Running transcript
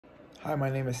Hi,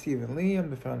 my name is Stephen Lee. I'm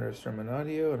the founder of Sermon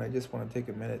Audio, and I just want to take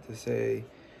a minute to say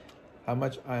how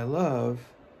much I love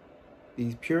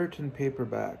these Puritan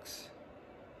paperbacks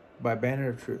by Banner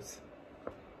of Truth.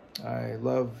 I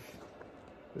love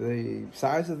the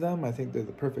size of them. I think they're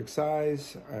the perfect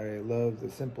size. I love the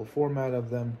simple format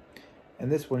of them.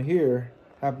 And this one here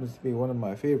happens to be one of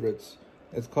my favorites.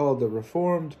 It's called The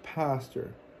Reformed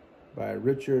Pastor by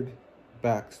Richard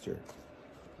Baxter.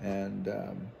 And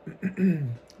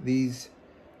these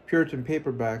Puritan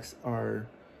paperbacks are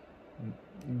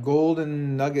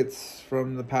golden nuggets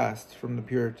from the past, from the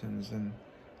Puritans, and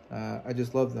I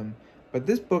just love them. But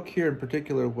this book here in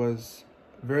particular was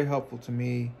very helpful to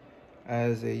me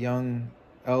as a young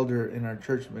elder in our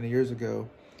church many years ago.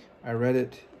 I read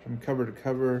it from cover to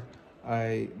cover.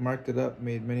 I marked it up,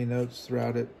 made many notes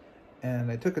throughout it,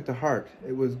 and I took it to heart.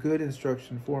 It was good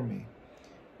instruction for me.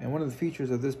 And one of the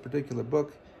features of this particular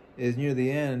book is near the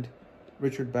end,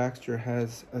 Richard Baxter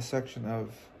has a section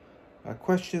of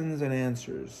questions and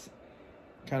answers,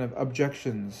 kind of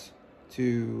objections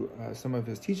to some of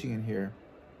his teaching in here.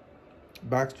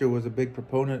 Baxter was a big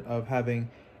proponent of having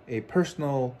a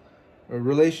personal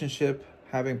relationship,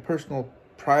 having personal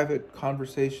private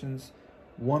conversations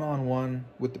one-on-one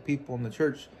with the people in the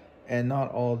church, and not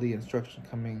all the instruction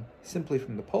coming simply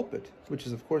from the pulpit, which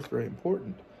is of course very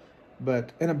important.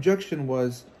 But an objection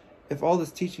was, if all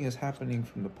this teaching is happening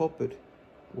from the pulpit,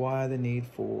 why the need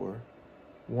for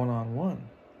one-on-one?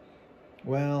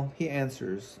 Well, he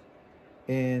answers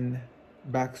in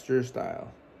Baxter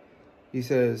style. He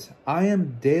says, "I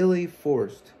am daily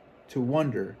forced to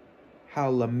wonder how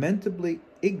lamentably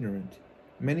ignorant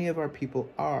many of our people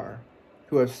are,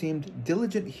 who have seemed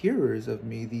diligent hearers of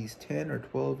me these 10 or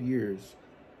 12 years,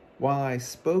 while I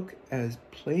spoke as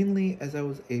plainly as I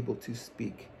was able to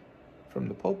speak from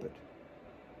the pulpit.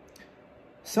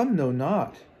 Some know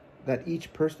not that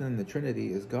each person in the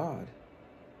Trinity is God,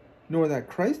 nor that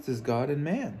Christ is God and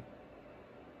man,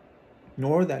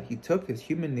 nor that he took his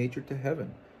human nature to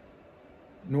heaven,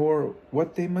 nor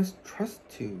what they must trust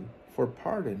to for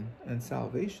pardon and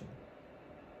salvation,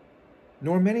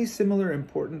 nor many similar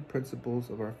important principles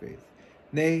of our faith.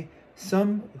 Nay,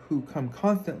 some who come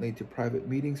constantly to private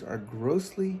meetings are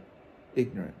grossly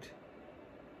ignorant,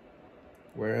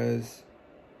 whereas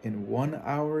in 1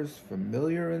 hour's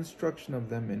familiar instruction of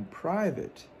them in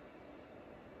private,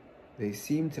 they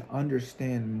seem to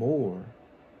understand more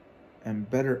and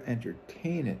better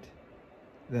entertain it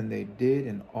than they did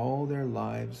in all their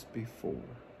lives before."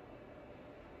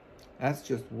 That's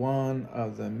just one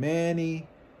of the many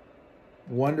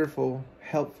wonderful,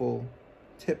 helpful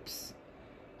tips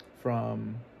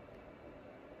from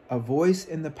a voice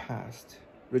in the past,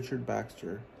 Richard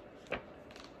Baxter,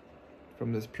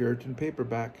 from this Puritan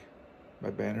paperback by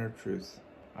Banner of Truth.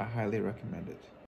 I highly recommend it.